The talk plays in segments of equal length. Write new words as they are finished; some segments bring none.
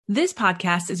This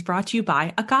podcast is brought to you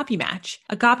by Agape Match.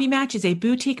 Agape Match is a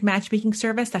boutique matchmaking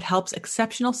service that helps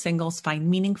exceptional singles find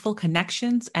meaningful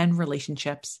connections and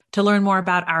relationships. To learn more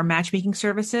about our matchmaking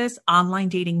services, online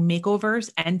dating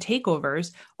makeovers and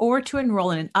takeovers, or to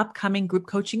enroll in an upcoming group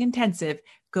coaching intensive,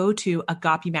 go to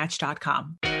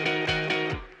agapematch.com.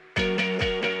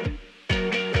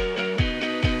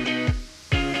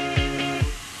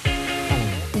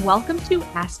 Welcome to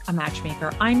Ask a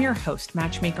Matchmaker. I'm your host,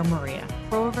 Matchmaker Maria.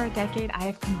 For over a decade, I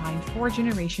have combined 4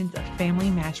 generations of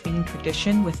family matchmaking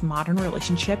tradition with modern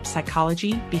relationship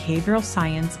psychology, behavioral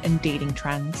science, and dating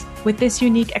trends. With this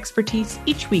unique expertise,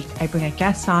 each week I bring a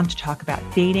guest on to talk about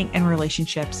dating and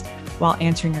relationships while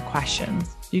answering your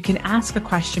questions. You can ask a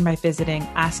question by visiting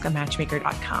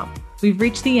askamatchmaker.com. We've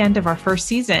reached the end of our first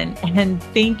season, and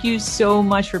thank you so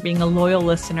much for being a loyal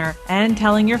listener and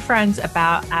telling your friends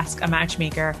about Ask a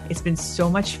Matchmaker. It's been so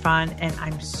much fun, and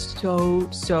I'm so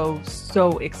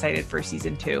excited for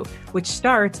season 2, which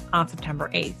starts on September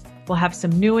 8th. We'll have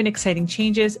some new and exciting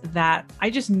changes that I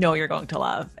just know you're going to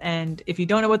love. And if you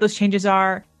don't know what those changes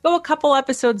are, go a couple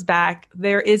episodes back.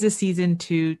 There is a season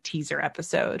 2 teaser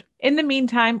episode. In the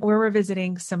meantime, we're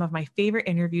revisiting some of my favorite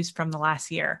interviews from the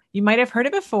last year. You might have heard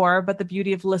it before, but the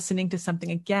beauty of listening to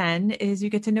something again is you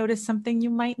get to notice something you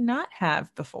might not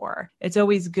have before. It's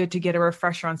always good to get a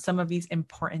refresher on some of these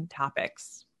important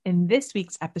topics. In this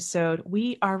week's episode,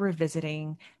 we are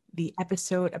revisiting the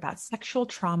episode about sexual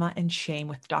trauma and shame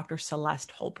with Dr.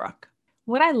 Celeste Holbrook.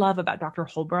 What I love about Dr.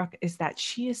 Holbrook is that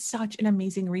she is such an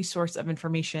amazing resource of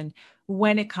information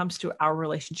when it comes to our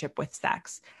relationship with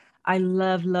sex. I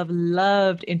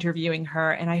loved interviewing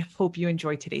her, and I hope you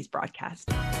enjoyed today's broadcast.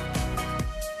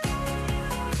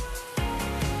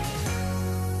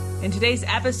 In today's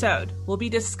episode, we'll be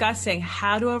discussing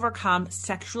how to overcome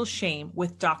sexual shame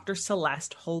with Dr.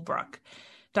 Celeste Holbrook.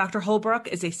 Dr. Holbrook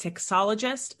is a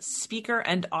sexologist, speaker,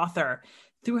 and author.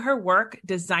 Through her work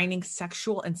designing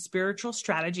sexual and spiritual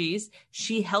strategies,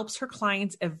 she helps her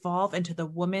clients evolve into the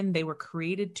woman they were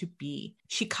created to be.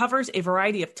 She covers a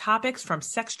variety of topics from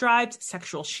sex drives,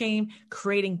 sexual shame,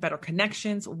 creating better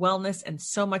connections, wellness, and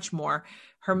so much more.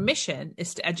 Her mission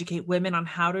is to educate women on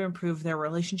how to improve their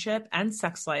relationship and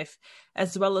sex life,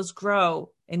 as well as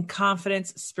grow in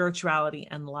confidence, spirituality,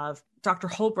 and love. Dr.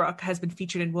 Holbrook has been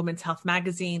featured in Women's Health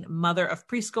Magazine, Mother of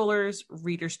Preschoolers,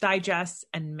 Reader's Digest,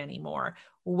 and many more.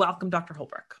 Welcome, Dr.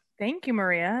 Holbrook. Thank you,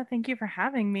 Maria. Thank you for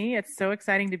having me. It's so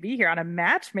exciting to be here on a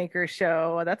matchmaker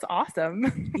show. That's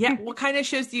awesome. Yeah. What kind of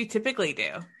shows do you typically do?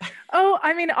 Oh,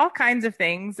 I mean, all kinds of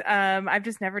things. I've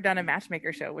just never done a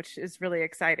matchmaker show, which is really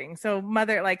exciting. So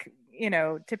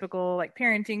typical like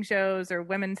parenting shows or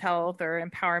women's health or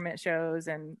empowerment shows.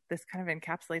 And this kind of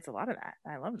encapsulates a lot of that.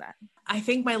 I love that. I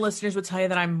think my listeners would tell you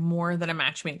that I'm more than a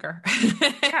matchmaker.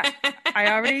 Yeah, I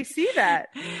already see that.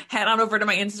 Head on over to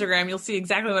my Instagram. You'll see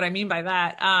exactly what I mean by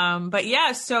that. But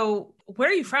yeah, so where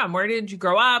are you from? Where did you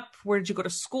grow up? Where did you go to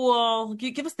school?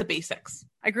 Give us the basics.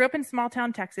 I grew up in small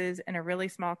town Texas in a really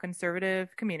small conservative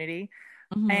community.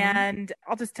 Mm-hmm. And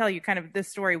I'll just tell you kind of this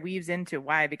story weaves into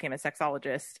why I became a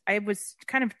sexologist. I was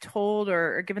kind of told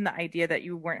or given the idea that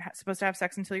you weren't supposed to have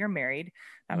sex until you're married.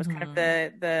 That was kind of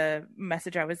the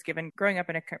message I was given growing up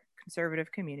in a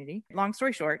conservative community. Long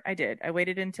story short, I did. I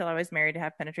waited until I was married to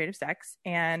have penetrative sex.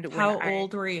 And how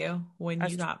old were you when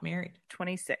you got married?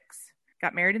 26.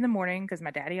 Got married in the morning because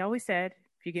my daddy always said,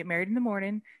 if you get married in the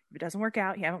morning, if it doesn't work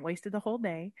out, you haven't wasted the whole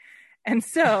day. And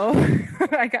so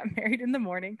I got married in the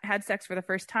morning, had sex for the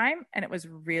first time, and it was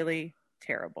really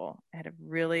terrible. I had a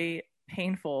really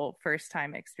painful first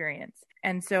time experience.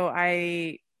 And so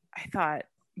I thought,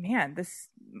 man, this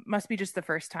must be just the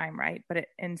first time, right? But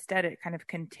instead it kind of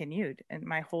continued in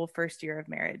my whole first year of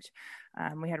marriage.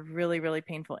 We had really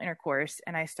painful intercourse,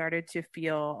 and I started to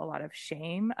feel a lot of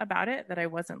shame about it, that I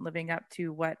wasn't living up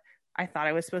to what I thought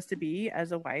I was supposed to be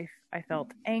as a wife. I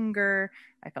felt anger,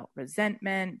 I felt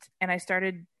resentment, and I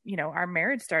started, our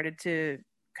marriage started to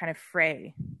kind of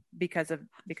fray because of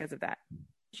that.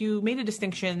 You made a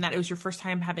distinction that it was your first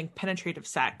time having penetrative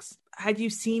sex. Had you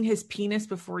seen his penis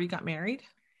before you got married?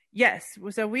 Yes.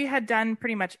 So we had done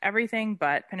pretty much everything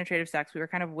but penetrative sex. We were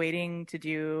kind of waiting to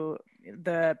do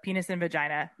the penis and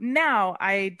vagina. Now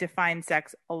I define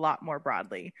sex a lot more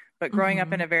broadly, but growing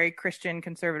up in a very Christian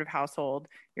conservative household,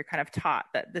 you're kind of taught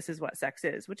that this is what sex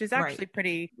is, which is actually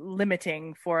pretty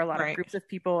limiting for a lot of groups of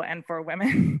people and for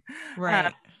women.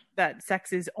 That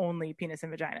sex is only penis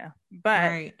and vagina.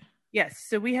 But yes,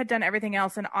 so we had done everything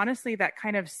else. And honestly, that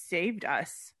kind of saved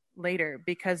us later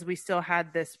because we still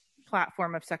had this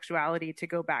platform of sexuality to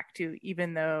go back to,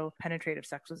 even though penetrative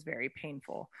sex was very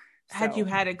painful. Had you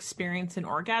had experience in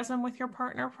orgasm with your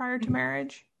partner prior to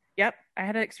marriage? Yep, I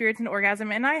had experienced an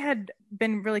orgasm, and I had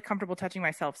been really comfortable touching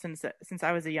myself since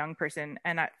I was a young person,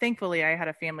 and thankfully I had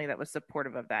a family that was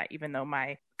supportive of that, even though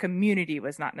my community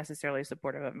was not necessarily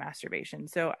supportive of masturbation.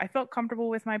 So I felt comfortable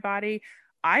with my body.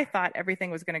 I thought everything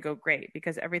was going to go great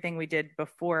because everything we did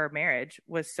before marriage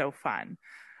was so fun.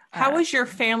 How is your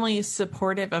family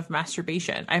supportive of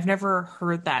masturbation? I've never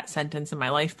heard that sentence in my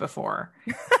life before.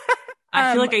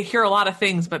 I feel like I hear a lot of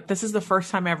things, but this is the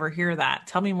first time I ever hear that.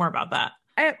 Tell me more about that.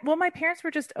 Well, my parents were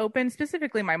just open,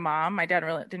 specifically my mom. My dad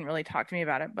didn't really talk to me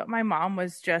about it, but my mom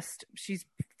she's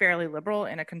fairly liberal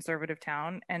in a conservative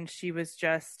town, and she was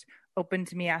just open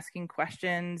to me asking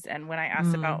questions. And when I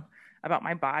asked about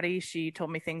my body, she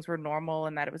told me things were normal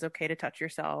and that it was okay to touch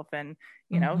yourself. And,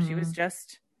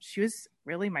 she was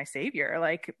really my savior,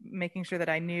 like making sure that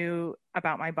I knew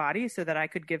about my body so that I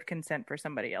could give consent for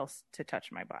somebody else to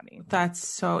touch my body.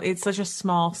 It's such a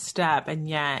small step, and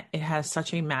yet it has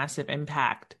such a massive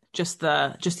impact.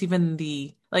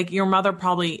 Like your mother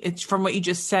probably, it's from what you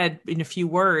just said in a few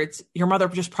words, your mother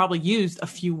just probably used a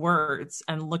few words,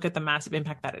 and look at the massive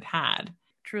impact that it had.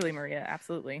 Truly, Maria.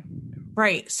 Absolutely.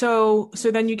 Right. So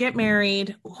then you get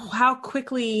married. How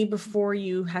quickly before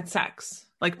you had sex,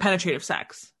 like penetrative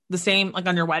sex? The same, like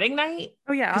on your wedding night?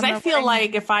 Oh, yeah. Because I feel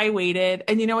like if I waited,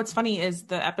 and what's funny is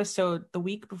the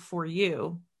week before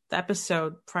the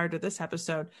episode prior to this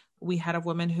episode, we had a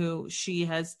woman who she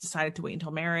has decided to wait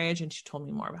until marriage, and she told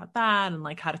me more about that and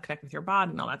like how to connect with your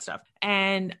body and all that stuff.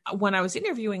 And when I was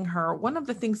interviewing her, one of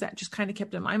the things that just kind of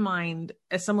kept in my mind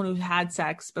as someone who had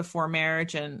sex before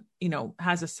marriage and,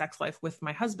 has a sex life with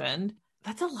my husband,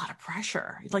 that's a lot of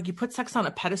pressure. Like you put sex on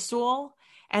a pedestal.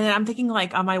 And then I'm thinking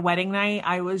like on my wedding night,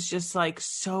 I was just like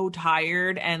so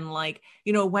tired, and like,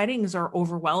 weddings are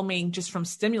overwhelming just from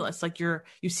stimulus. Like you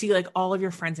see like all of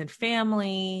your friends and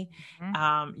family,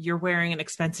 you're wearing an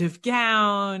expensive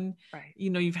gown, right.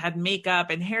 You've had makeup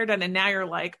and hair done, and now you're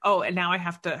like, oh, and now I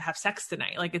have to have sex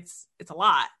tonight. Like it's a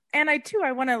lot. And I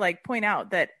want to like point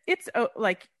out that it's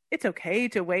okay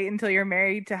to wait until you're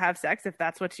married to have sex if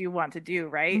that's what you want to do,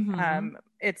 right? Mm-hmm.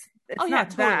 It's totally. not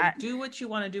that. Do what you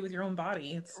want to do with your own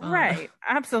body. It's right.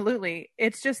 Absolutely.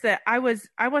 It's just that I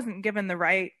wasn't given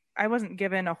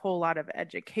a whole lot of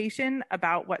education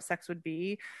about what sex would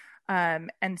be.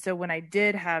 And so when I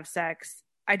did have sex,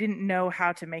 I didn't know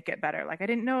how to make it better. Like I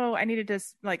didn't know I needed to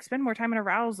like spend more time in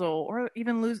arousal or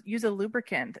even use a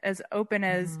lubricant. As open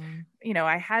as,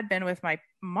 I had been with my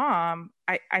mom,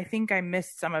 I think I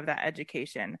missed some of that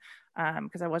education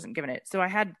because I wasn't given it. So I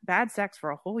had bad sex for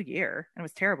a whole year and it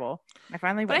was terrible. I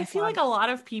finally went. But I feel like a lot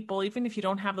of people, even if you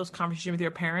don't have those conversations with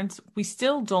your parents, we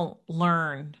still don't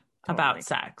learn about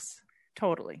sex.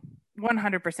 Totally.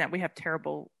 100%. We have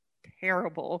terrible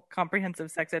comprehensive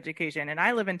sex education, and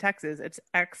I live in Texas. It's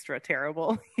extra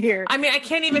terrible here. I mean, I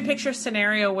can't even picture a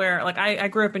scenario where like I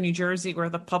grew up in New Jersey where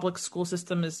the public school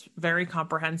system is very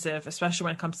comprehensive, especially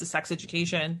when it comes to sex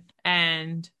education.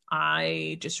 And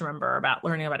I just remember about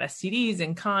learning about STDs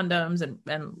and condoms and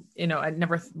I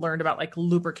never learned about like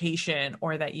lubrication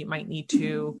or that you might need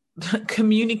to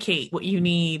communicate what you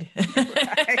need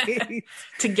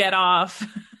to get off.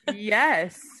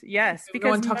 Yes. Because no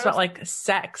one talks about like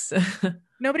sex.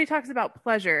 Nobody talks about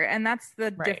pleasure. And that's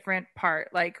the different part.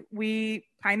 Like we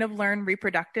kind of learn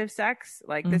reproductive sex.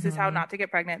 Like this is how not to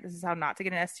get pregnant. This is how not to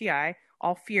get an STI,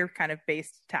 all fear kind of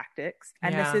based tactics.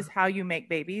 And this is how you make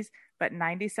babies. But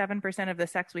 97% of the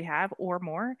sex we have or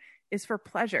more is for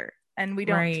pleasure. And we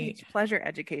don't teach pleasure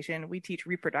education. We teach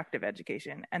reproductive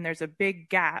education. And there's a big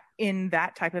gap in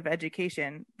that type of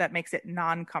education that makes it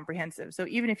non-comprehensive. So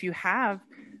even if you have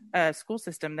a school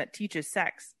system that teaches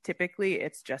sex, typically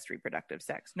it's just reproductive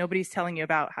sex. Nobody's telling you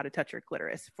about how to touch your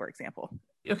clitoris, for example.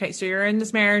 Okay, so you're in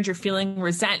this marriage, you're feeling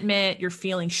resentment, you're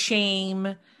feeling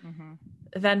shame. Mm-hmm.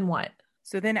 Then what?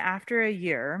 So then after a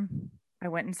year, I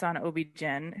went and saw an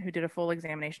OB-GYN who did a full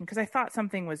examination because I thought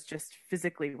something was just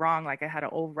physically wrong. Like I had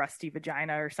an old rusty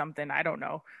vagina or something. I don't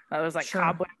know. I was like,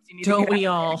 cobwebs. Don't we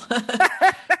all?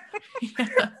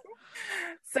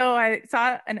 So I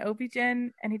saw an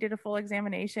OB-GYN and he did a full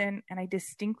examination. And I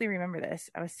distinctly remember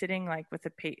this. I was sitting like with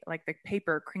the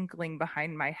paper crinkling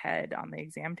behind my head on the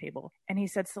exam table. And he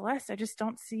said, Celeste, I just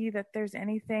don't see that there's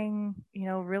anything,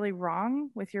 really wrong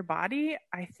with your body.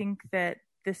 I think that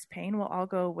this pain will all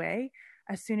go away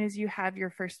as soon as you have your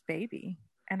first baby.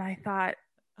 And I thought,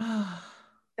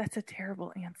 that's a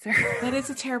terrible answer. That is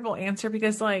a terrible answer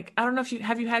because like, I don't know if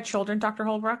have you had children, Dr.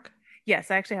 Holbrook?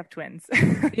 Yes, I actually have twins.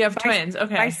 You have twins.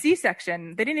 Okay. By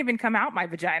C-section. They didn't even come out my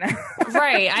vagina.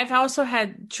 Right. I've also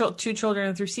had two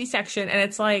children through C-section. And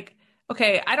it's like,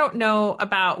 okay, I don't know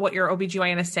about what your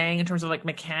OBGYN is saying in terms of like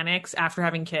mechanics after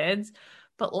having kids,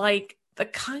 but like the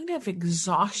kind of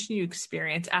exhaustion you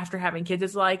experience after having kids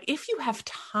is like, if you have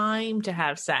time to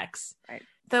have sex, Right.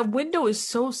 the window is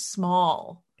so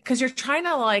small because you're trying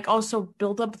to like also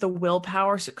build up the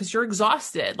willpower because you're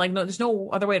exhausted. Like, no, there's no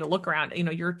other way to look around it. You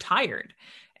know, you're tired.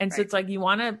 And so Right. it's like, you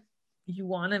want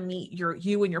to meet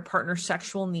you and your partner's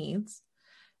sexual needs.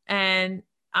 And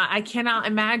I cannot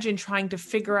imagine trying to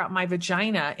figure out my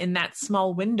vagina in that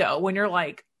small window when you're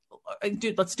like,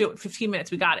 dude, let's do it. 15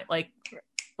 minutes. We got it. Like,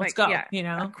 let's go, yeah, you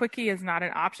know? a quickie is not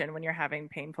an option when you're having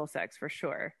painful sex, for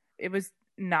sure. It was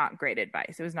not great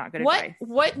advice. It was not good advice.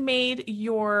 What made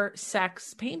your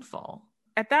sex painful?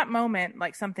 At that moment,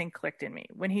 like something clicked in me.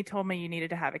 When he told me you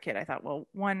needed to have a kid, I thought, well,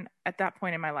 one, at that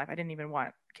point in my life, I didn't even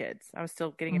want kids. I was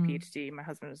still getting a PhD. My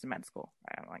husband was in med school.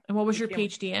 I'm like, and what was your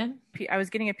PhD in? I was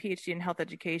getting a PhD in health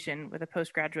education with a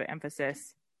postgraduate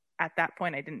emphasis. At that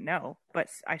point, I didn't know, but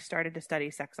I started to study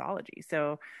sexology.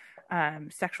 So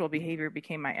sexual behavior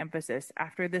became my emphasis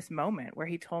after this moment where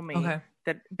he told me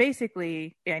that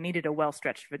basically I needed a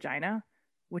well-stretched vagina,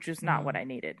 which is not what I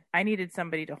needed. I needed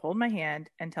somebody to hold my hand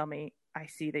and tell me, I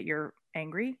see that you're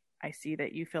angry. I see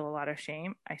that you feel a lot of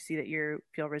shame. I see that you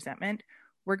feel resentment.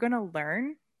 We're going to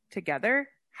learn together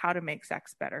how to make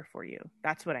sex better for you.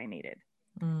 That's what I needed.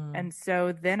 And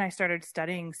so then I started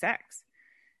studying sex.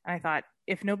 And I thought,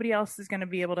 if nobody else is going to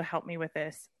be able to help me with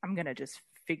this, I'm going to just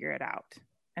figure it out.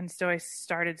 And so I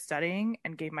started studying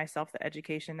and gave myself the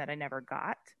education that I never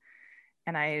got.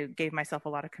 And I gave myself a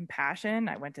lot of compassion.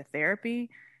 I went to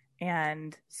therapy,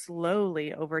 and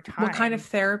slowly over time. What kind of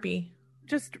therapy?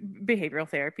 Just behavioral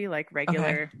therapy, like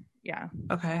regular. Okay. Yeah.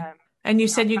 Okay. And you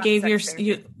said you gave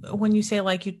you, when you say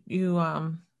like you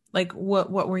like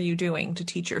what were you doing to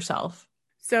teach yourself?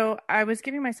 So I was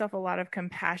giving myself a lot of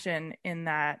compassion in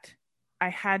that I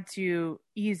had to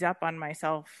ease up on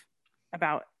myself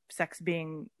about sex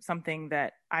being something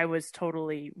that I was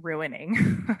totally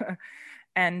ruining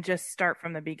and just start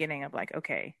from the beginning of like,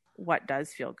 okay, what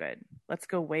does feel good? Let's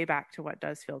go way back to what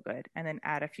does feel good, and then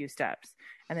add a few steps,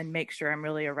 and then make sure I'm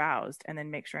really aroused, and then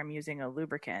make sure I'm using a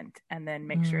lubricant, and then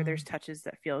make sure there's touches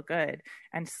that feel good,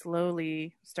 and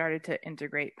slowly started to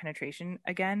integrate penetration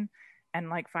again. And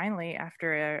like finally,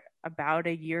 after about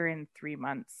a year and 4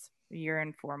 months,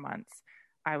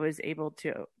 I was able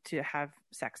to have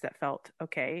sex that felt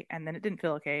okay. And then it didn't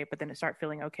feel okay, but then it started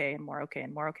feeling okay and more okay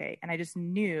and more okay. And I just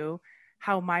knew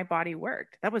how my body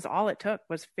worked. That was all it took,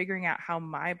 was figuring out how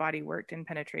my body worked in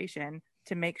penetration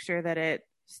to make sure that it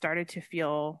started to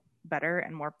feel better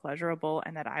and more pleasurable,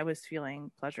 and that I was feeling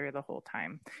pleasure the whole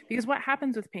time. Because what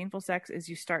happens with painful sex is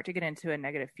you start to get into a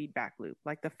negative feedback loop.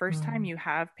 Like the first time you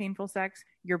have painful sex,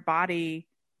 your body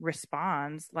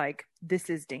responds like, this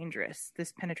is dangerous.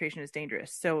 This penetration is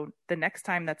dangerous. So the next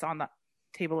time that's on the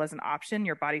table as an option,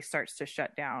 your body starts to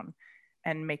shut down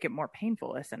and make it more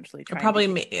painful, essentially.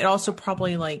 It also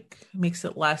probably like makes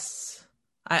it less,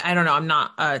 I don't know, I'm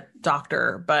not a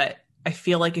doctor, but I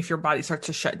feel like if your body starts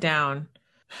to shut down,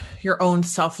 your own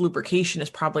self-lubrication is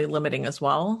probably limiting as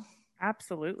well.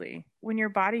 Absolutely. When your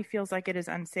body feels like it is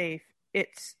unsafe,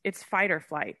 it's fight or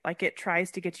flight. Like it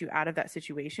tries to get you out of that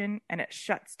situation, and it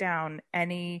shuts down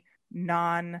any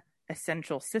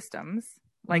non-essential systems.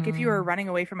 Like if you were running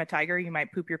away from a tiger, you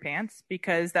might poop your pants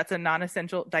because that's a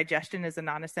non-essential. Digestion is a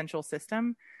non-essential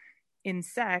system. In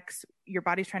sex, your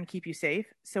body's trying to keep you safe,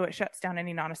 so it shuts down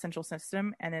any non-essential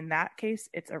system. And in that case,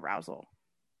 it's arousal.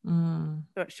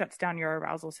 So it shuts down your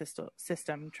arousal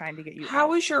system trying to get you How out.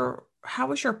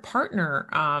 was your partner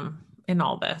in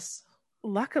all this?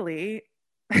 Luckily,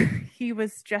 he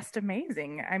was just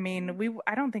amazing. I mean,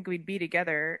 I don't think we'd be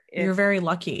together You're very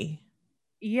lucky.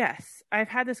 Yes. I've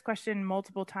had this question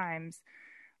multiple times.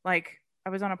 Like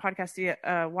I was on a podcast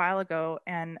a while ago,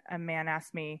 and a man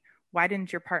asked me, why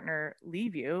didn't your partner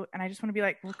leave you? And I just want to be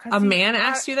like, well, a man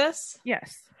asked you this?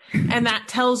 Yes. And that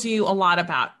tells you a lot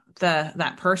about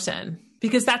that person,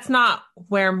 because that's not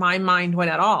where my mind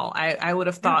went at all. I would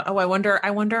have thought, I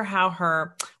wonder how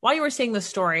while you were saying this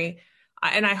story,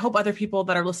 and I hope other people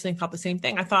that are listening felt the same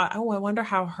thing. I thought, I wonder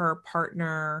how her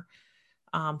partner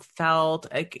felt,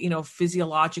 like,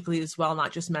 physiologically as well,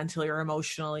 not just mentally or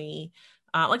emotionally.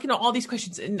 All these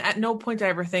questions. And at no point did I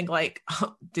ever think like,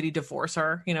 did he divorce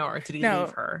her, or did he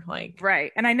leave her? Like,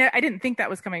 right. And I didn't think that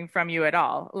was coming from you at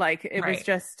all. Like it was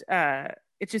just,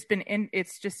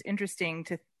 it's just interesting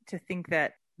to think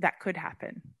that could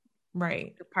happen.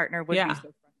 Right. Your partner would be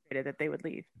so frustrated that they would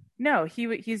leave. No, he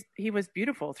was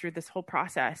beautiful through this whole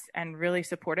process and really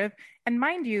supportive. And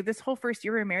mind you, this whole first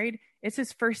year we were married, it's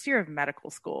his first year of medical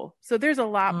school. So there's a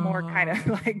lot more kind of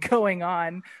like going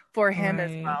on for him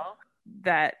as well,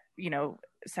 that,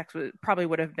 sex probably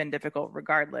would have been difficult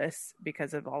regardless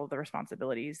because of all of the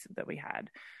responsibilities that we had.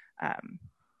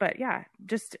 But yeah,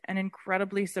 just an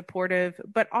incredibly supportive,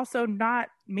 but also not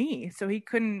me. So he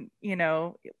couldn't,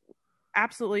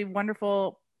 absolutely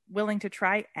wonderful, willing to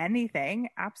try anything.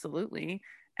 Absolutely.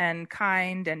 And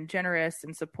kind and generous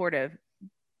and supportive,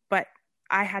 but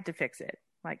I had to fix it.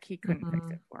 Like he couldn't fix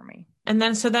it for me. And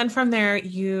then from there,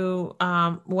 you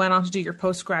went on to do your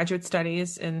postgraduate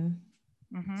studies in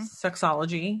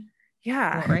sexology.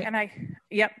 Yeah. Right.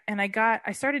 And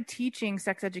I started teaching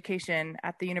sex education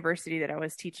at the university that I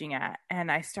was teaching at.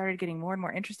 And I started getting more and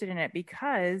more interested in it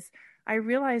because I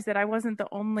realized that I wasn't the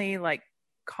only like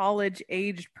college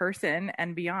aged person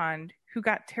and beyond who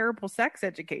got terrible sex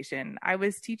education. I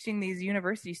was teaching these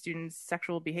university students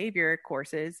sexual behavior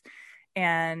courses,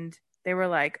 and they were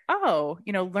like, oh,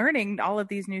 learning all of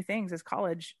these new things as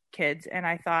college kids. And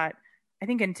I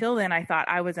think until then, I thought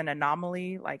I was an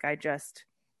anomaly. Like I just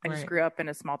grew up in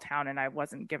a small town and I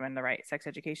wasn't given the right sex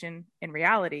education. In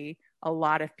reality, a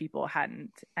lot of people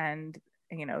hadn't. And,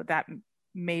 that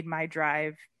made my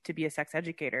drive to be a sex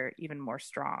educator even more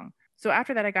strong. So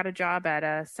after that, I got a job at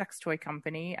a sex toy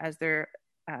company as their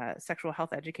sexual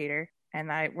health educator.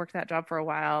 And I worked that job for a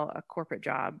while, a corporate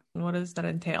job. What does that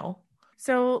entail?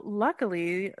 So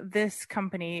luckily, this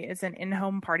company is an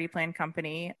in-home party plan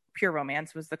company. Pure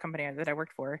Romance was the company that I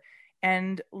worked for.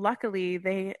 And luckily,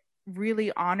 they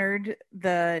really honored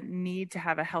the need to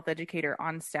have a health educator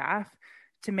on staff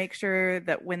to make sure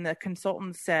that when the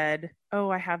consultant said, oh,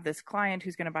 I have this client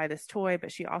who's going to buy this toy,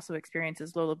 but she also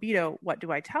experiences low libido, what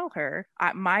do I tell her?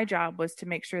 My job was to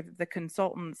make sure that the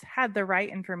consultants had the right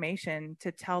information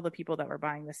to tell the people that were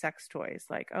buying the sex toys.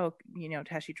 Like, oh,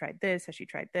 has she tried this? Has she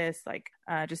tried this? Like,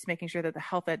 just making sure that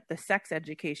the sex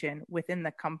education within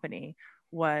the company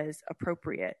was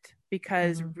appropriate,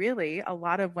 because really a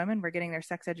lot of women were getting their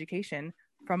sex education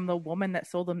from the woman that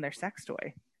sold them their sex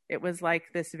toy. It was like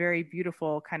this very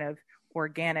beautiful kind of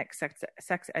organic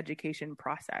sex education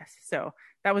process. So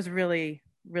that was really,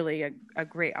 really a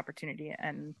great opportunity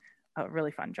and a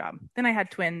really fun job. Then I had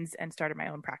twins and started my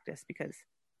own practice because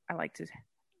I like to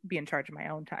be in charge of my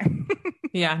own time.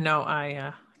 Yeah, no,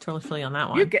 I totally feel you on that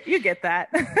one. You get that.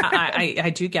 I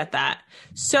do get that.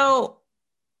 So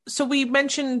we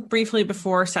mentioned briefly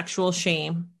before sexual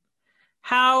shame.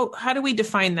 How do we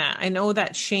define that? I know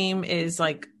that shame is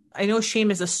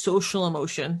a social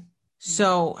emotion.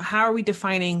 So how are we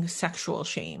defining sexual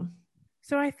shame?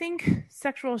 So I think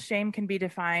sexual shame can be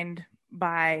defined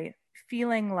by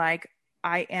feeling like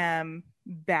I am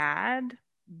bad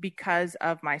because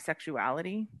of my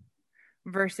sexuality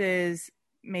versus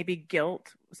maybe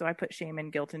guilt. So I put shame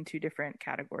and guilt in two different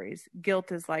categories.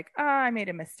 Guilt is like, I made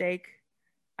a mistake.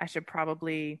 I should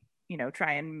probably,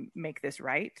 try and make this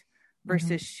right.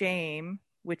 Versus shame,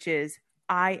 which is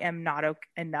I am not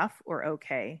enough or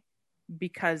okay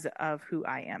because of who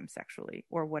I am sexually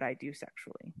or what I do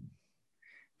sexually.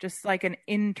 Just like an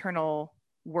internal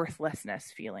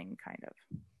worthlessness feeling, kind of.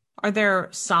 Are there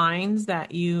signs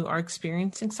that you are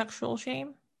experiencing sexual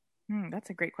shame?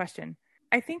 That's a great question.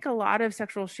 I think a lot of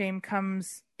sexual shame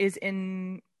is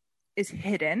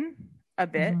hidden a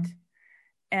bit.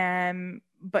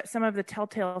 But some of the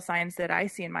telltale signs that I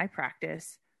see in my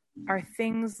practice are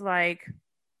things like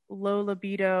low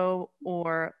libido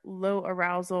or low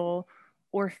arousal,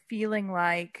 or feeling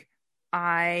like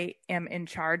I am in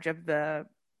charge of the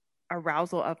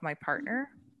arousal of my partner,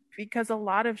 because a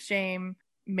lot of shame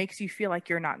makes you feel like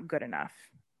you're not good enough.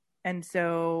 And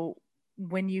so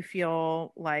when you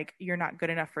feel like you're not good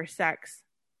enough for sex,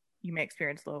 you may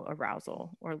experience low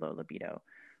arousal or low libido,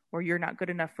 or you're not good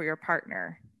enough for your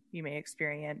partner. You may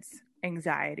experience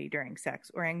anxiety during sex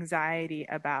or anxiety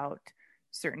about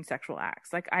certain sexual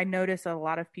acts. Like I notice a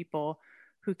lot of people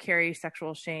who carry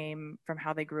sexual shame from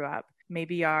how they grew up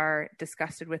maybe are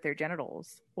disgusted with their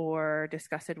genitals or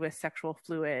disgusted with sexual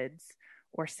fluids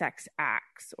or sex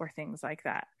acts or things like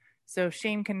that. So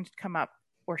shame can come up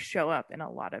or show up in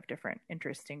a lot of different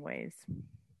interesting ways.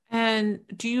 And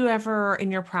do you ever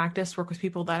in your practice work with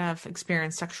people that have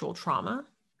experienced sexual trauma?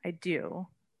 I do.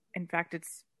 In fact,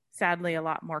 it's sadly a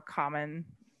lot more common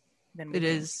than we think.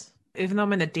 Is. Even though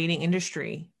I'm in the dating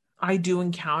industry, I do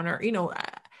encounter,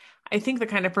 I think the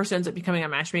kind of person who ends up becoming a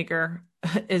matchmaker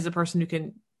is a person who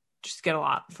can just get a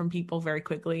lot from people very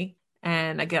quickly.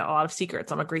 And I get a lot of secrets.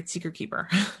 I'm a great secret keeper.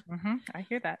 I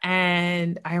hear that.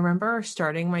 And I remember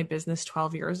starting my business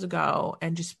 12 years ago,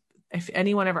 and just if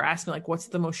anyone ever asked me, like, what's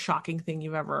the most shocking thing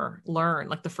you've ever learned?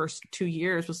 Like the first 2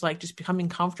 years was like just becoming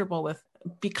comfortable with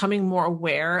becoming more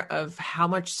aware of how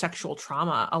much sexual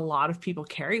trauma a lot of people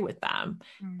carry with them.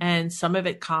 And some of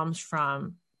it comes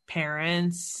from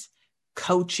parents,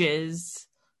 coaches,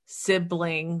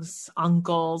 siblings,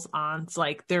 uncles, aunts.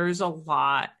 Like there's a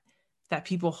lot that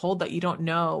people hold that you don't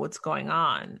know what's going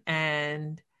on.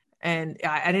 And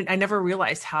I never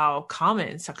realized how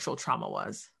common sexual trauma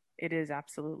was. It is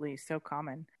absolutely so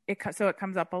common. So it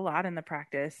comes up a lot in the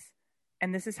practice.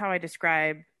 And this is how I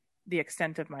describe the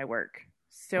extent of my work.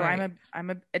 So Right. I'm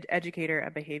an educator,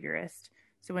 a behaviorist.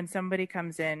 So when somebody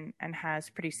comes in and has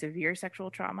pretty severe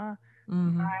sexual trauma,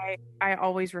 Mm-hmm. I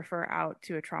always refer out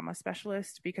to a trauma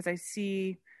specialist because I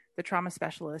see the trauma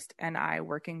specialist and I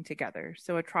working together.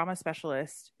 So a trauma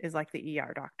specialist is like the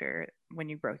ER doctor when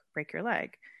you break your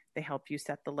leg. They help you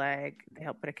set the leg, they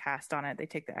help put a cast on it, they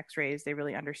take the x-rays, they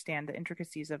really understand the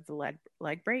intricacies of the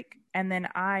leg break. And then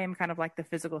I am kind of like the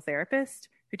physical therapist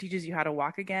who teaches you how to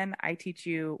walk again. I teach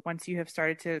you, once you have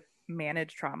started to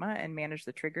manage trauma and manage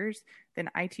the triggers, then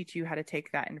I teach you how to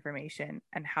take that information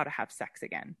and how to have sex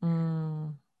again.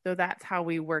 Mm. So that's how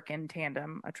we work in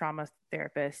tandem, a trauma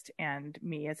therapist and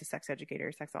me as a sex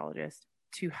educator, sexologist,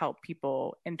 to help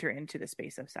people enter into the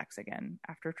space of sex again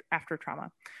after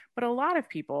trauma. But a lot of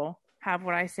people have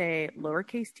what I say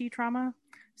lowercase t trauma.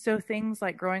 So things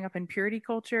like growing up in purity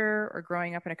culture or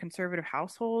growing up in a conservative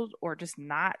household or just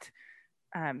not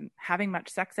having much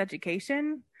sex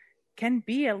education can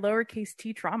be a lowercase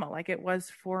t trauma like it was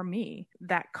for me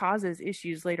that causes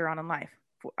issues later on in life.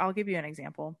 I'll give you an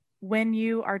example. When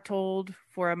you are told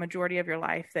for a majority of your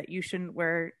life that you shouldn't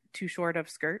wear too short of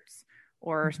skirts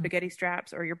or Mm-hmm. spaghetti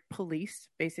straps or you're policed,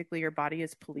 basically your body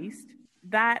is policed,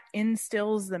 that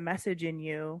instills the message in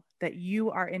you that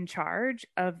you are in charge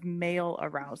of male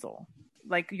arousal.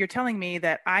 Like you're telling me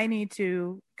that I need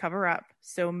to cover up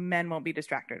so men won't be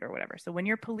distracted or whatever. So when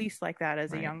you're policed like that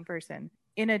as a Right. young person,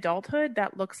 in adulthood,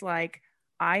 that looks like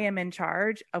I am in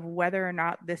charge of whether or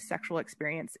not this sexual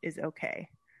experience is okay.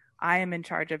 I am in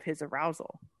charge of his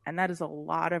arousal. And that is a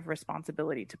lot of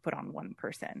responsibility to put on one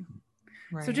person.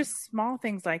 Right. So just small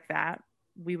things like that,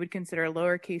 we would consider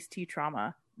lowercase t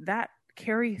trauma that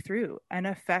carry through and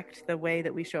affect the way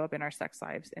that we show up in our sex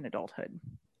lives in adulthood.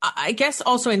 I guess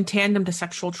also in tandem to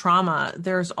sexual trauma,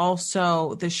 there's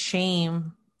also the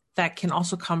shame that can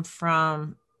also come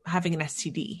from having an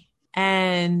STD.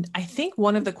 And I think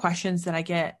one of the questions that I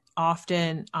get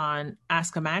often on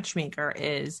Ask a Matchmaker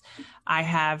is, I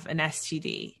have an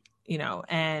STD,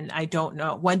 and I don't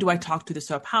know, when do I talk to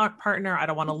this partner? I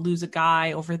don't want to lose a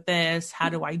guy over this. How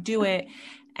do I do it?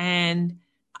 And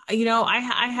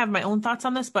I have my own thoughts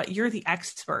on this, but you're the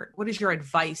expert. What is your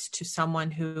advice to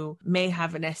someone who may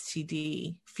have an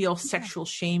STD, feel sexual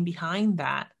shame behind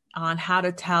that, on how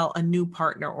to tell a new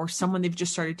partner or someone they've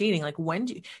just started dating? Like, when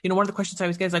do one of the questions I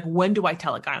always get is like, when do I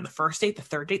tell a guy, on the first date, the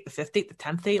third date, the fifth date, the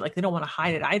 10th date? Like, they don't want to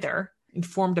hide it either.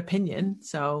 Informed opinion.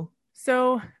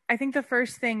 So I think the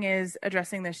first thing is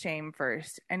addressing the shame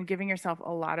first and giving yourself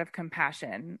a lot of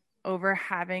compassion over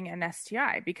having an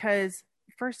STI, because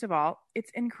first of all, it's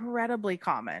incredibly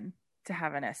common to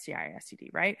have an STI, STD,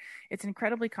 right? It's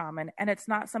incredibly common, and it's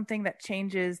not something that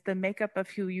changes the makeup of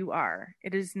who you are.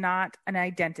 It is not an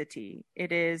identity.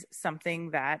 It is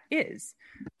something that is,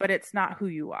 but it's not who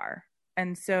you are.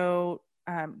 And so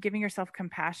giving yourself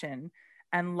compassion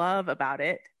and love about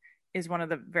it is one of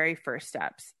the very first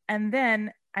steps. And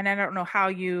I don't know how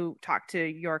you talk to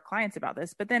your clients about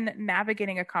this, but then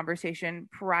navigating a conversation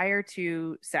prior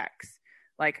to sex.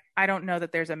 Like, I don't know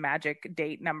that there's a magic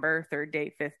date number, third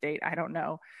date, fifth date. I don't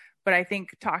know. But I think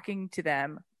talking to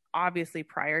them, obviously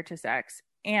prior to sex,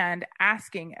 and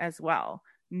asking as well,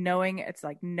 knowing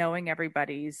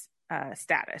everybody's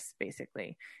status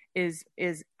basically is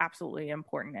absolutely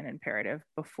important and imperative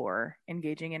before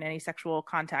engaging in any sexual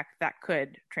contact that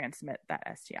could transmit that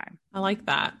STI. I like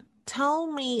that.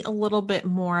 Tell me a little bit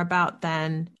more about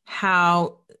then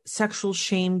how sexual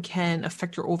shame can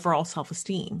affect your overall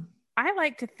self-esteem. I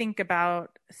like to think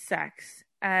about sex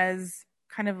as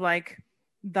kind of like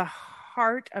the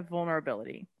heart of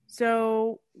vulnerability.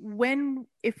 So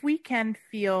if we can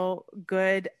feel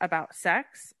good about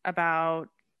sex, about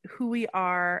who we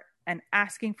are, and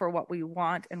asking for what we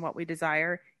want and what we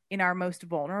desire in our most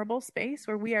vulnerable space,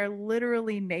 where we are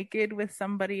literally naked with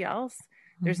somebody else,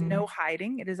 there's Mm-hmm. no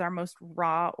hiding. It is our most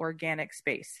raw, organic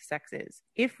space, sex is.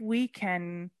 If we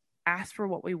can ask for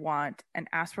what we want and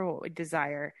ask for what we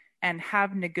desire and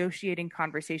have negotiating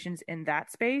conversations in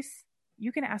that space,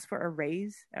 you can ask for a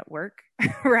raise at work,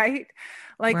 right?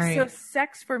 Right. So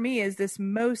sex for me is this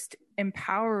most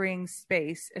empowering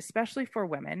space, especially for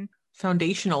women.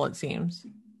 Foundational, it seems.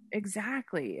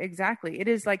 Exactly. It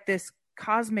is like this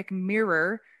cosmic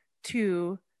mirror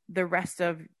to the rest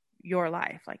of your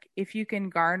life. Like, if you can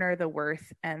garner the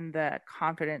worth and the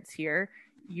confidence here,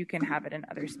 you can have it in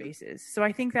other spaces. So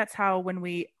I think that's how, when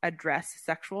we address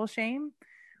sexual shame,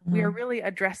 we are really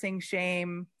addressing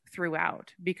shame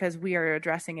throughout, because we are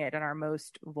addressing it in our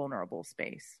most vulnerable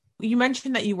space. You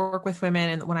mentioned that you work with women,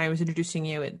 and when I was introducing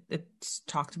you, it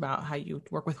talked about how you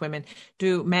work with women.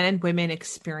 Do men and women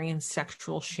experience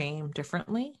sexual shame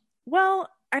differently? Well,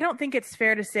 I don't think it's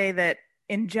fair to say that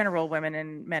in general, women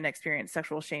and men experience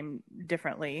sexual shame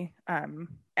differently.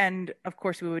 And of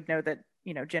course, we would know that,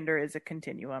 gender is a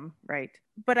continuum, right?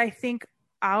 But I think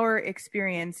our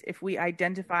experience, if we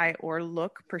identify or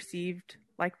look perceived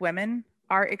like women,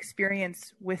 our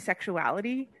experience with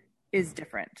sexuality is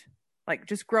different. Like,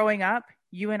 just growing up,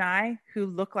 you and I, who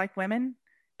look like women,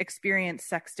 experience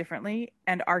sex differently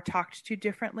and are talked to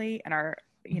differently, and are,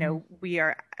 we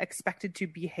are expected to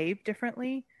behave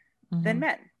differently than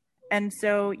men. And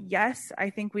so, yes, I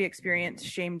think we experience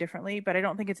shame differently, but I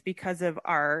don't think it's because of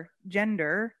our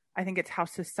gender. I think it's how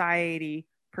society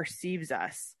perceives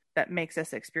us that makes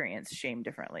us experience shame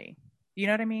differently. You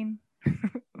know what I mean?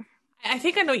 I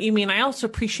think I know what you mean. I also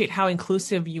appreciate how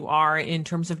inclusive you are in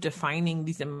terms of defining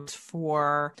these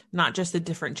for not just the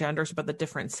different genders, but the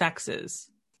different sexes.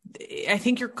 I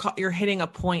think you're hitting a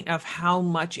point of how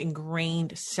much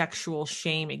ingrained sexual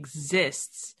shame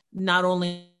exists, not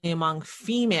only among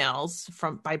females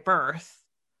by birth,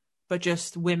 but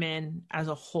just women as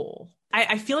a whole.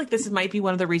 I feel like this might be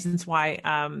one of the reasons why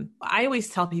I always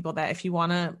tell people that if you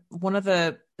one of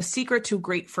the secret to a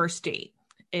great first date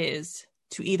is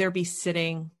to either be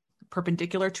sitting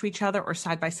perpendicular to each other or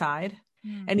side by side.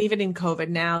 And even in COVID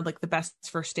now, like, the best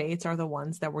first dates are the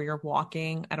ones that where you're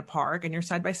walking at a park and you're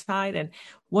side by side. And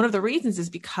one of the reasons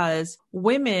is because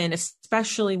women,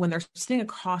 especially when they're sitting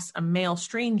across a male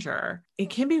stranger, it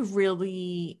can be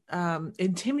really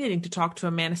intimidating to talk to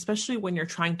a man, especially when you're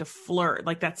trying to flirt.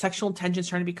 Like, that sexual tension is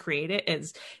trying to be created.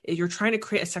 Is you're trying to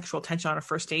create a sexual tension on a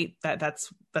first date.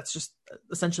 That's just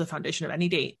essentially the foundation of any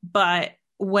date. But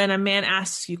when a man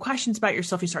asks you questions about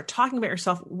yourself, you start talking about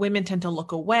yourself, women tend to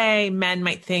look away. Men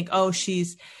might think, oh,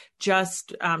 she's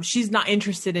not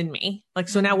interested in me. Like,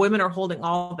 so now women are holding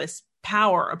all this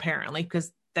power, apparently,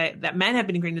 because that men have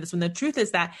been ingrained into this. When the truth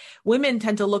is that women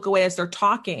tend to look away as they're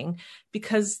talking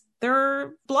because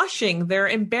they're blushing, they're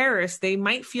embarrassed, they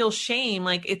might feel shame.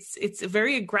 Like, it's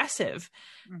very aggressive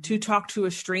to talk to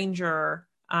a stranger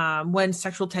when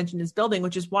sexual tension is building,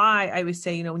 which is why I always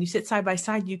say, when you sit side by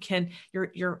side,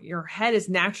 your head is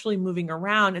naturally moving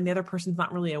around and the other person's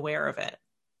not really aware of it.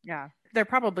 Yeah. They're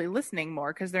probably listening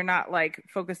more because they're not like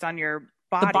focused on your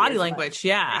body. The body language.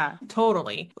 Yeah,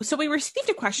 totally. So we received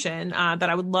a question that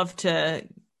I would love to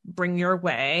bring your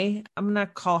way. I'm going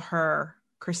to call her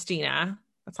Christina.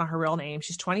 That's not her real name.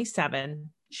 She's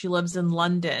 27. She lives in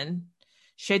London.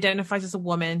 She identifies as a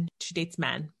woman. She dates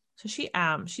men. So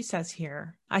she says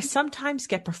here, I sometimes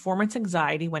get performance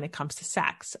anxiety when it comes to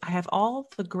sex. I have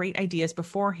all the great ideas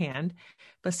beforehand,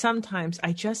 but sometimes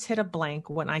I just hit a blank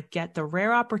when I get the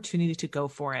rare opportunity to go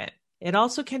for it. It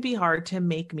also can be hard to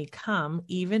make me come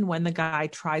even when the guy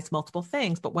tries multiple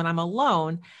things, but when I'm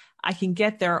alone, I can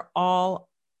get there all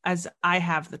as I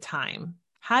have the time.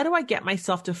 How do I get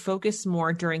myself to focus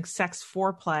more during sex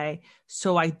foreplay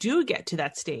so I do get to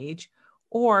that stage,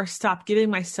 or stop giving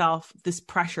myself this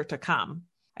pressure to come?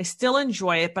 I still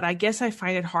enjoy it, but I guess I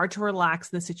find it hard to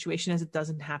relax in the situation as it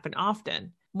doesn't happen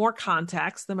often. More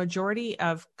context, the majority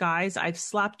of guys I've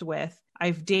slept with,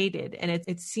 I've dated, and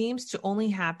it seems to only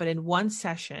happen in one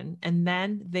session, and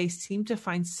then they seem to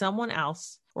find someone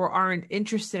else or aren't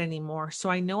interested anymore. So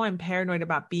I know I'm paranoid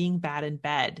about being bad in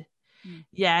bed.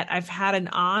 Yet I've had an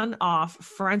on-off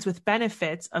friends with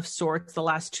benefits of sorts the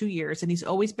last 2 years, and he's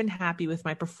always been happy with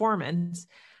my performance.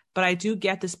 But I do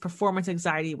get this performance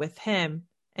anxiety with him,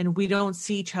 and we don't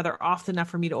see each other often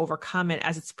enough for me to overcome it,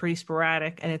 as it's pretty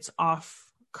sporadic and it's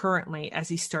off currently as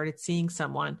he started seeing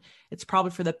someone. It's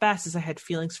probably for the best, as I had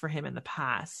feelings for him in the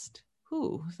past.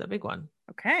 Ooh, it's a big one.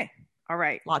 Okay. All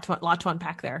right. Lot to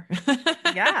unpack there.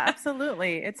 Yeah,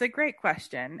 absolutely. It's a great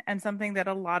question, and something that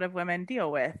a lot of women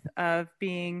deal with, of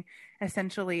being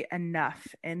essentially enough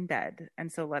in bed.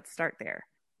 And so let's start there.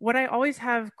 What I always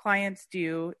have clients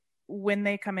do when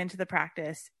they come into the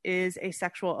practice is a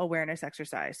sexual awareness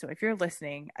exercise. So if you're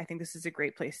listening, I think this is a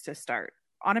great place to start.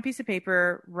 On a piece of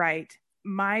paper, write,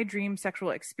 my dream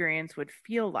sexual experience would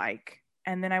feel like,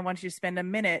 and then I want you to spend a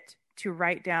minute to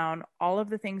write down all of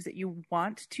the things that you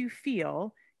want to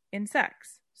feel in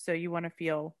sex. So you want to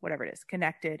feel whatever it is: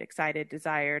 connected, excited,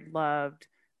 desired, loved,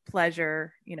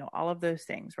 pleasure, all of those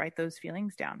things. Write those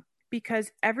feelings down,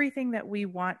 because everything that we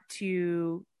want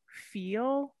to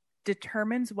feel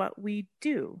determines what we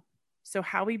do. So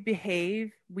how we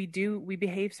behave, we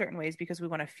behave certain ways because we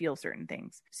want to feel certain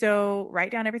things. So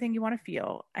write down everything you want to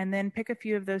feel and then pick a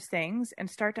few of those things and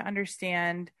start to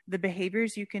understand the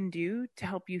behaviors you can do to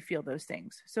help you feel those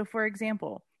things. So for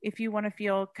example, if you want to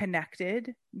feel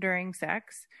connected during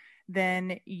sex,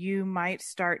 then you might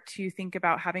start to think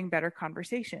about having better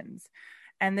conversations.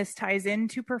 And this ties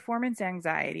into performance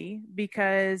anxiety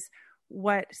because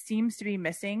what seems to be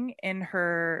missing in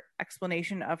her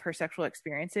explanation of her sexual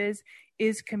experiences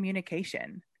is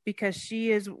communication, because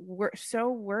she is so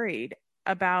worried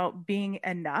about being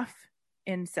enough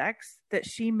in sex that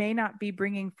she may not be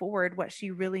bringing forward what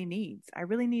she really needs. I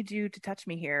really need you to touch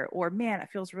me here. Or, man, it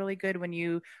feels really good when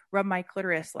you rub my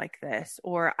clitoris like this.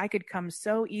 Or, I could come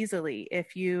so easily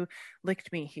if you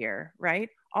licked me here, right?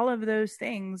 All of those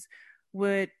things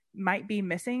might be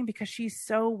missing because she's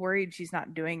so worried she's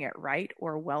not doing it right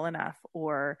or well enough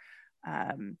or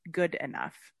good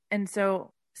enough. And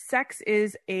so sex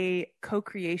is a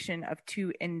co-creation of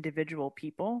two individual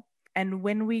people. And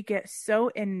when we get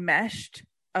so enmeshed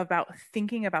about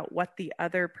thinking about what the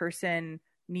other person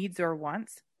needs or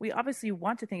wants, we obviously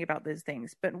want to think about those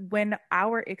things. But when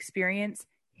our experience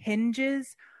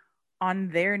hinges on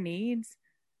their needs,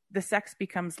 the sex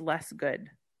becomes less good,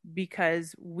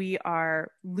 because we are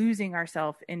losing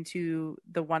ourselves into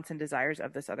the wants and desires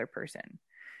of this other person.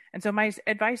 And so my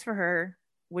advice for her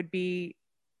would be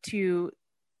to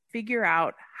figure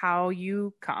out how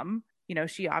you come. You know,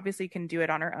 she obviously can do it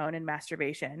on her own in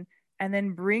masturbation, and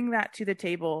then bring that to the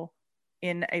table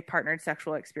in a partnered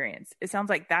sexual experience. It sounds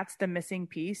like that's the missing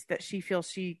piece that she feels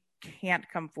she can't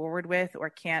come forward with or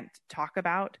can't talk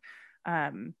about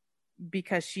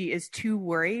because she is too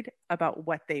worried about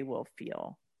what they will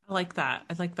feel. I like that.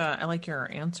 I like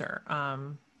your answer.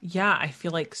 Yeah, I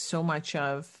feel like so much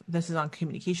of this is on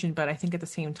communication, but I think at the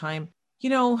same time, you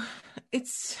know,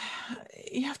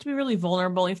 you have to be really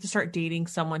vulnerable. You have to start dating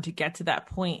someone to get to that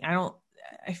point.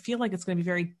 I feel like it's going to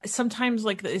be sometimes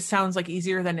like it sounds like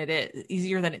easier than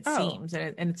it seems.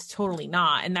 And it's totally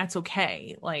not. And that's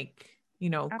okay. Like, you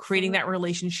know, Absolutely. Creating that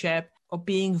relationship or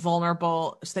being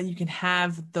vulnerable so that you can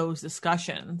have those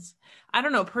discussions. I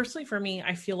don't know. Personally, for me,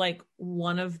 I feel like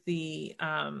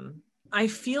I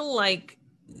feel like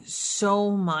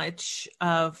so much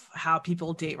of how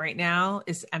people date right now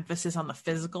is emphasis on the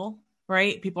physical,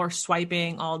 right? People are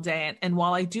swiping all day. And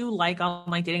while I do like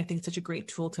online dating, I think it's such a great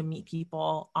tool to meet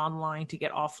people online, to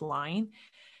get offline.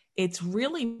 It's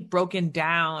really broken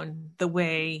down the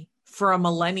way for a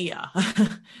millennia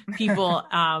people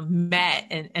met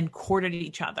and courted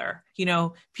each other. You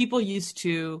know, people used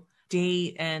to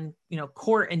date and, you know,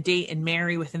 court and date and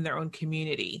marry within their own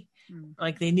community.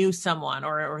 Like they knew someone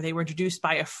or they were introduced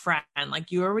by a friend. Like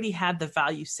you already had the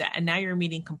value set, and now you're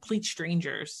meeting complete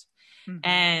strangers. Mm-hmm.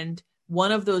 And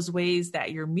one of those ways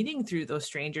that you're meeting through those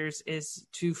strangers is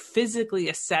to physically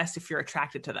assess if you're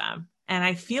attracted to them. And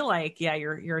I feel like, yeah,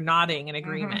 you're nodding in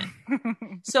agreement.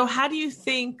 Mm-hmm. So how do you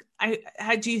think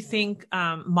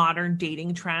modern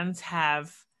dating trends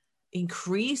have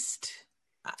increased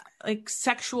like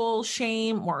sexual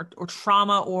shame or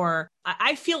trauma? Or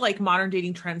I feel like modern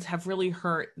dating trends have really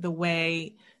hurt the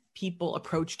way people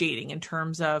approach dating, in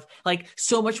terms of like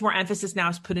so much more emphasis now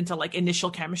is put into like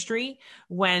initial chemistry,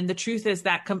 when the truth is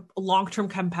that long-term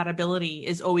compatibility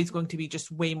is always going to be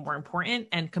just way more important.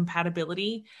 And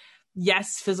compatibility,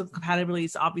 yes, physical compatibility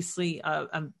is obviously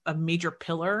a major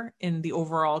pillar in the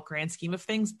overall grand scheme of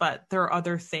things, but there are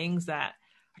other things that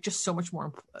are just so much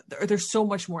more, they're so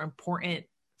much more important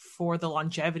for the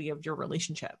longevity of your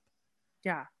relationship.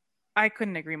 Yeah, I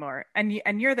couldn't agree more. And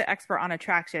you're the expert on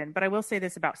attraction, but I will say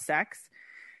this about sex.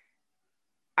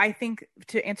 I think,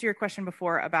 to answer your question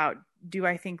before about, do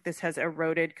I think this has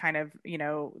eroded kind of, you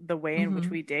know, the way in which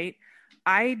we date?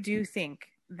 I do think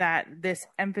that this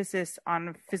emphasis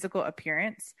on physical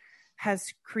appearance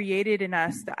has created in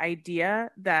us the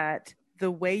idea that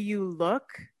the way you look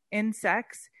in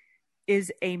sex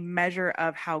is a measure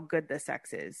of how good the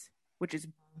sex is, which is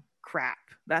crap.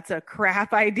 That's a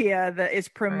crap idea that is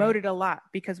promoted a lot,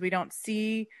 because we don't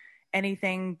see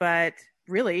anything but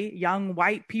really young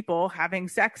white people having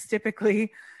sex,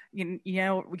 typically, you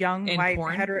know, young in white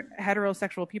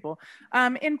heterosexual people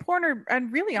in porn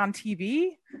and really on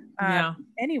TV,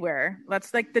 anywhere.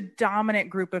 That's like the dominant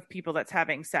group of people that's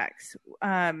having sex.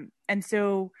 And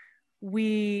so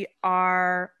we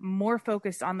are more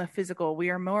focused on the physical. We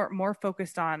are more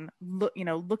focused on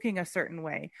looking a certain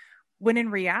way, when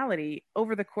in reality,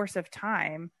 over the course of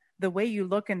time, the way you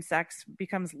look in sex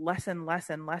becomes less and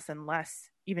less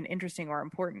even interesting or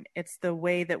important. It's the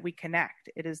way that we connect.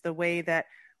 It is the way that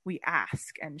we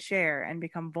ask and share and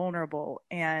become vulnerable,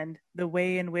 and the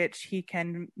way in which he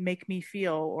can make me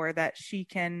feel, or that she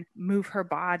can move her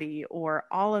body, or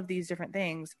all of these different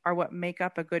things are what make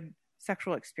up a good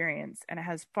sexual experience. And it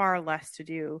has far less to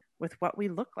do with what we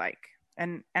look like.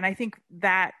 And I think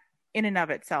that in and of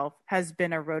itself has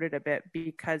been eroded a bit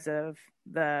because of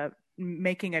the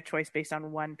making a choice based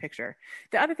on one picture.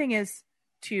 The other thing is,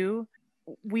 too,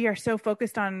 we are so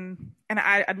focused on, and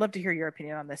I'd love to hear your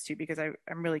opinion on this too, because I'm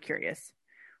really curious.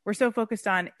 We're so focused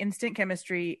on instant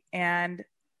chemistry, and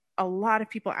a lot of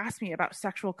people ask me about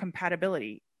sexual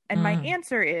compatibility. And my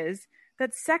answer is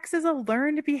that sex is a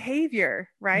learned behavior,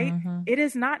 right? It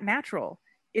is not natural.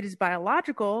 It is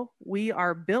biological. We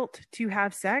are built to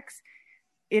have sex.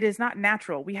 It is not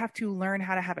natural. We have to learn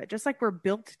how to have it. Just like we're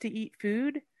built to eat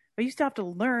food, but you still have to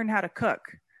learn how to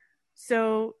cook.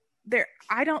 So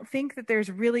I don't think that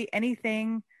there's really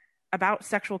anything about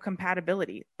sexual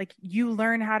compatibility. Like, you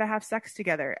learn how to have sex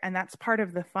together, and that's part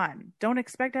of the fun. Don't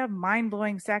expect to have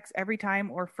mind-blowing sex every time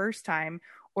or first time,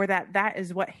 or that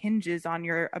is what hinges on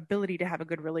your ability to have a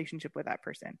good relationship with that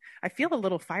person. I feel a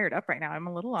little fired up right now. I'm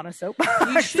a little on a soapbox.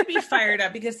 You should be fired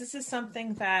up, because this is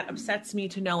something that upsets me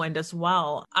to no end as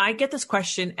well. I get this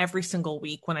question every single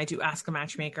week when I do Ask a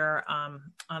Matchmaker on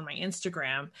my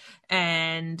Instagram.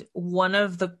 And one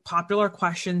of the popular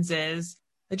questions is,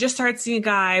 I just started seeing a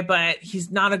guy, but he's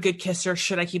not a good kisser.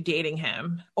 Should I keep dating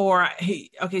him? Or,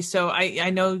 okay, so I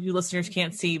know you listeners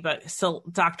can't see, but so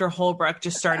Dr. Holbrook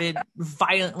just started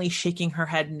violently shaking her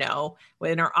head no,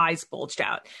 when her eyes bulged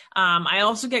out. I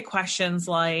also get questions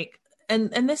like,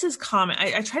 and this is common.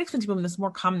 I try to explain to people this is more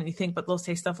common than you think, but they'll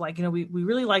say stuff like, we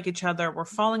really like each other. We're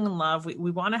falling in love.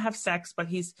 We want to have sex, but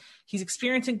he's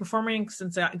experiencing performance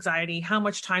anxiety. How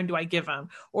much time do I give him?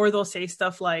 Or they'll say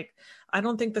stuff like, I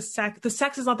don't think the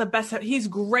sex is not the best. He's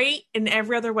great in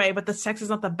every other way, but the sex is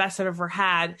not the best I've ever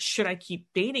had. Should I keep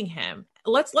dating him?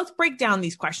 Let's break down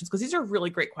these questions, because these are really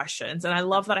great questions. And I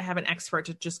love that I have an expert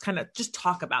to just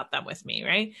talk about them with me.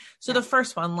 Right. So The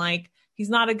first one, like, he's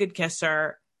not a good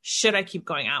kisser. Should I keep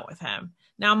going out with him?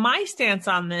 Now, my stance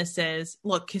on this is,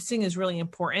 look, kissing is really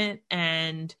important.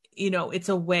 And, it's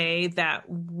a way that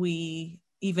we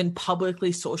even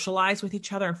publicly socialize with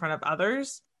each other in front of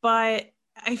others. But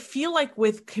I feel like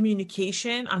with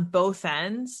communication on both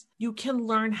ends, you can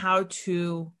learn how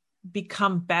to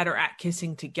become better at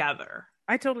kissing together.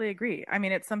 I totally agree. I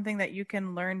mean, it's something that you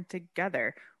can learn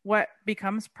together. What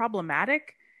becomes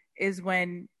problematic is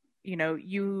when,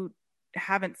 you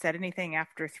haven't said anything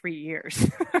after 3 years.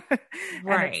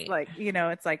 Right. It's like,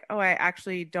 it's like, oh, I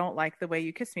actually don't like the way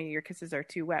you kiss me. Your kisses are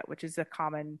too wet, which is a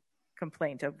common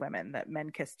complaint of women, that men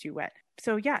kiss too wet.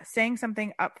 So yeah, saying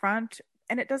something up front,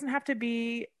 and it doesn't have to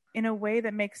be in a way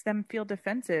that makes them feel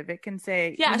defensive. It can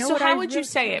say, yeah. So how would you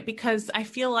say it? Because I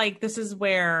feel like this is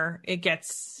where it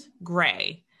gets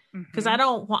gray. Because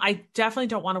I definitely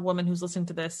don't want a woman who's listening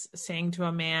to this saying to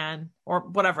a man or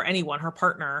whatever, anyone, her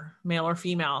partner, male or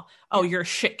female, oh, you're a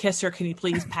shit kisser. Can you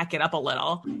please pack it up a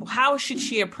little? How should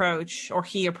she approach, or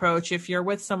he approach, if you're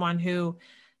with someone who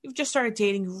you've just started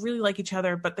dating, you really like each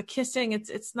other, but the kissing,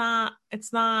 it's not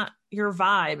your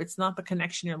vibe. It's not the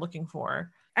connection you're looking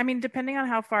for. I mean, depending on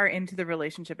how far into the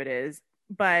relationship it is,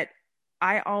 but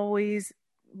I always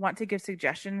want to give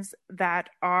suggestions that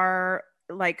are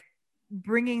like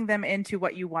bringing them into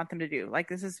what you want them to do. Like,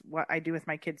 this is what I do with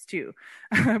my kids too.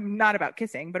 Not about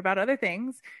kissing, but about other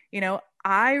things.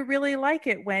 I really like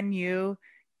it when you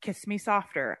kiss me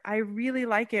softer. I really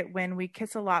like it when we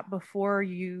kiss a lot before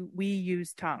we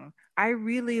use tongue. I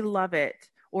really love it.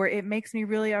 Or it makes me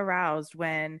really aroused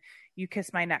when you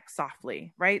kiss my neck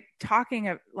softly, right?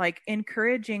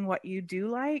 Encouraging what you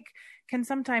do like can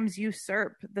sometimes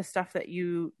usurp the stuff that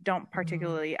you don't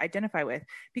particularly identify with,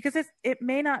 because it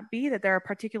may not be that they're a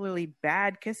particularly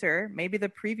bad kisser. Maybe the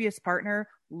previous partner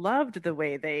loved the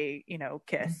way they,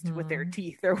 kissed with their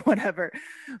teeth or whatever,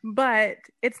 but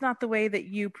it's not the way that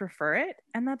you prefer it.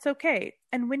 And that's okay.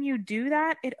 And when you do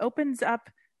that, it opens up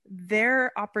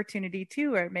their opportunity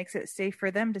too, or it makes it safe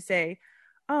for them to say,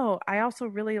 oh, I also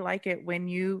really like it when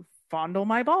you fondle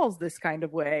my balls this kind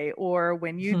of way, or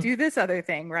when you do this other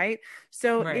thing, right?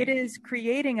 So It is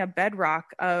creating a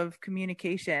bedrock of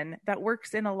communication that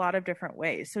works in a lot of different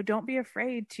ways. So don't be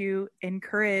afraid to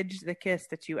encourage the kiss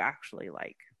that you actually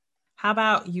like. How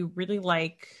about you really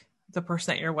like the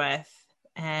person that you're with,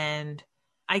 and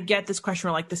I get this question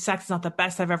where, like, the sex is not the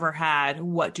best I've ever had.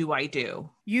 What do I do?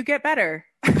 You get better.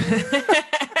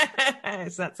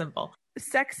 It's that simple.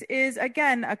 Sex is,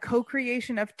 again, a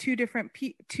co-creation of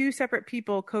two separate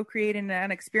people co-creating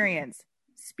an experience.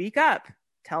 Speak up.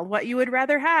 Tell what you would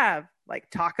rather have. Like,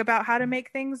 talk about how to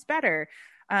make things better.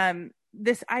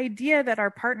 this idea that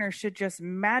our partner should just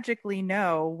magically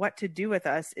know what to do with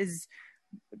us is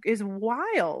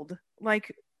wild.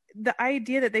 Like, the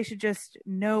idea that they should just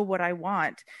know what I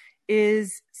want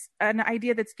is an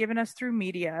idea that's given us through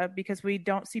media, because we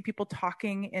don't see people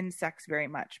talking in sex very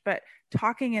much. But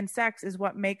talking in sex is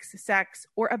what makes sex,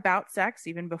 or about sex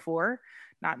even before,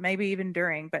 not maybe even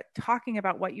during, but talking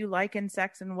about what you like in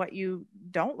sex and what you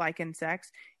don't like in sex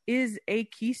is a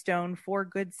keystone for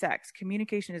good sex.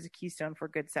 Communication is a keystone for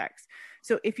good sex.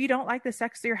 So if you don't like the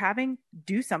sex you're having,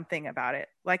 do something about it.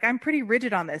 Like, I'm pretty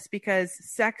rigid on this because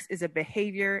sex is a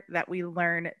behavior that we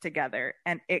learn together,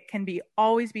 and it can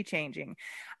always be changing.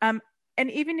 And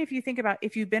even if you think about,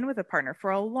 if you've been with a partner for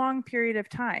a long period of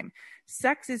time,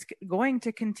 sex is going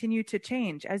to continue to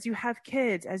change as you have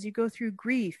kids, as you go through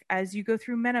grief, as you go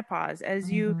through menopause,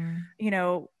 as you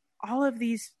know, all of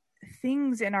these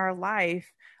things in our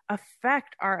life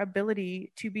affect our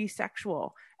ability to be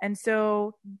sexual. And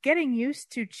so getting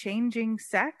used to changing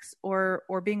sex or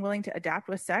being willing to adapt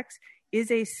with sex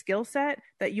is a skill set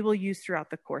that you will use throughout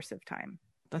the course of time.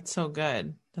 That's so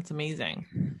good. That's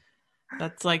amazing.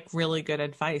 That's like really good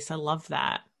advice. I love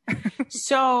that.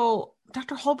 So,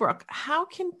 Dr. Holbrook, how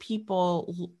can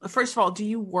people, first of all, do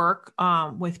you work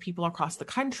with people across the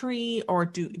country, or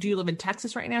do you live in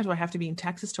Texas right now? Do I have to be in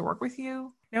Texas to work with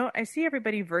you? No, I see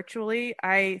everybody virtually.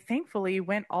 I thankfully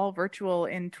went all virtual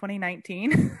in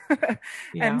 2019.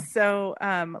 Yeah. And so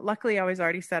luckily I was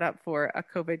already set up for a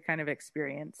COVID kind of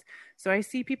experience. So I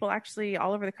see people actually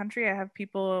all over the country. I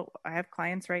have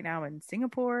clients right now in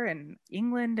Singapore and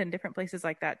England and different places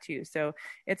like that too. So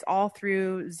it's all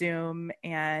through Zoom,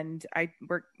 and I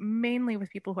work mainly with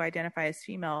people who identify as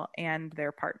female and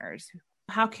their partners.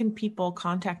 How can people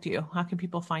contact you? How can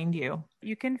people find you?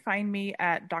 You can find me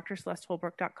at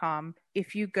drcelesteholbrook.com.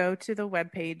 If you go to the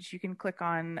webpage, you can click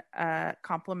on a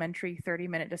complimentary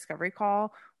 30-minute discovery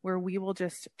call where we will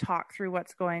just talk through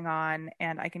what's going on,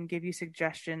 and I can give you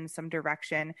suggestions, some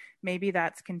direction. Maybe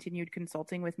that's continued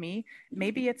consulting with me.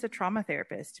 Maybe it's a trauma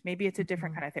therapist. Maybe it's a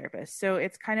different kind of therapist. So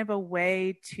it's kind of a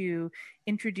way to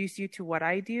introduce you to what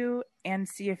I do and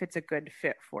see if it's a good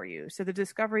fit for you. So the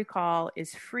discovery call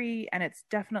is free, and it's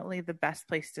definitely the best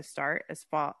place to start as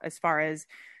far as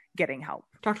getting help.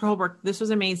 Dr. Holbrook, this was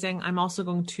amazing. I'm also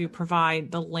going to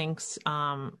provide the links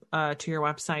to your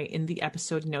website in the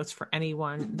episode notes for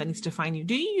anyone that needs to find you.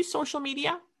 Do you use social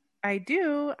media? I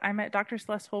do. I'm at Dr.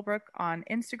 Celeste Holbrook on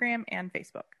Instagram and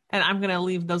Facebook. And I'm going to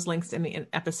leave those links in the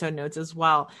episode notes as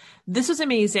well. This was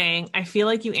amazing. I feel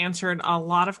like you answered a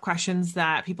lot of questions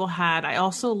that people had. I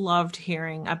also loved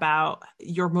hearing about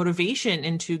your motivation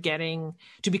into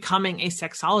becoming a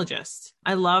sexologist.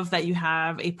 I love that you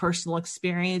have a personal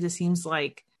experience. It seems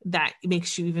like that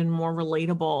makes you even more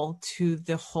relatable to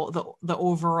the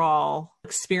overall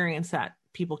experience that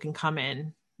people can come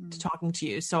in to talking to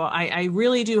you. So I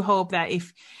really do hope that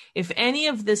if any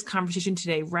of this conversation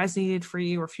today resonated for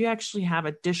you, or if you actually have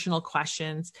additional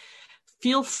questions,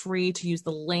 feel free to use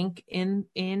the link in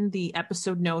the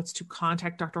episode notes to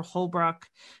contact Dr. Holbrook.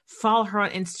 Follow her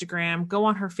on Instagram, go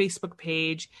on her Facebook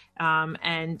page,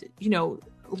 and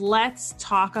let's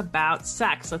talk about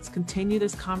sex. Let's continue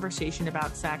this conversation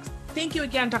about sex. Thank you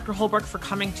again, Dr. Holbrook, for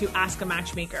coming to Ask a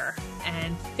Matchmaker.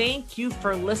 And thank you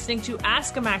for listening to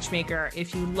Ask a Matchmaker.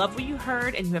 If you love what you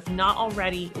heard and you have not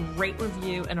already, rate,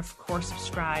 review, and of course,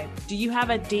 subscribe. Do you have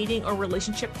a dating or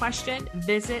relationship question?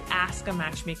 Visit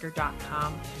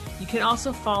askamatchmaker.com. You can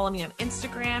also follow me on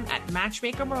Instagram at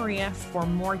MatchmakerMaria for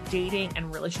more dating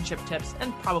and relationship tips,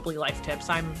 and probably life tips.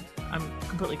 I'm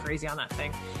completely crazy on that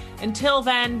thing. Until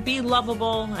then, be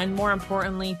lovable, and more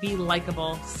importantly, be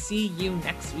likable. See you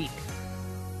next week.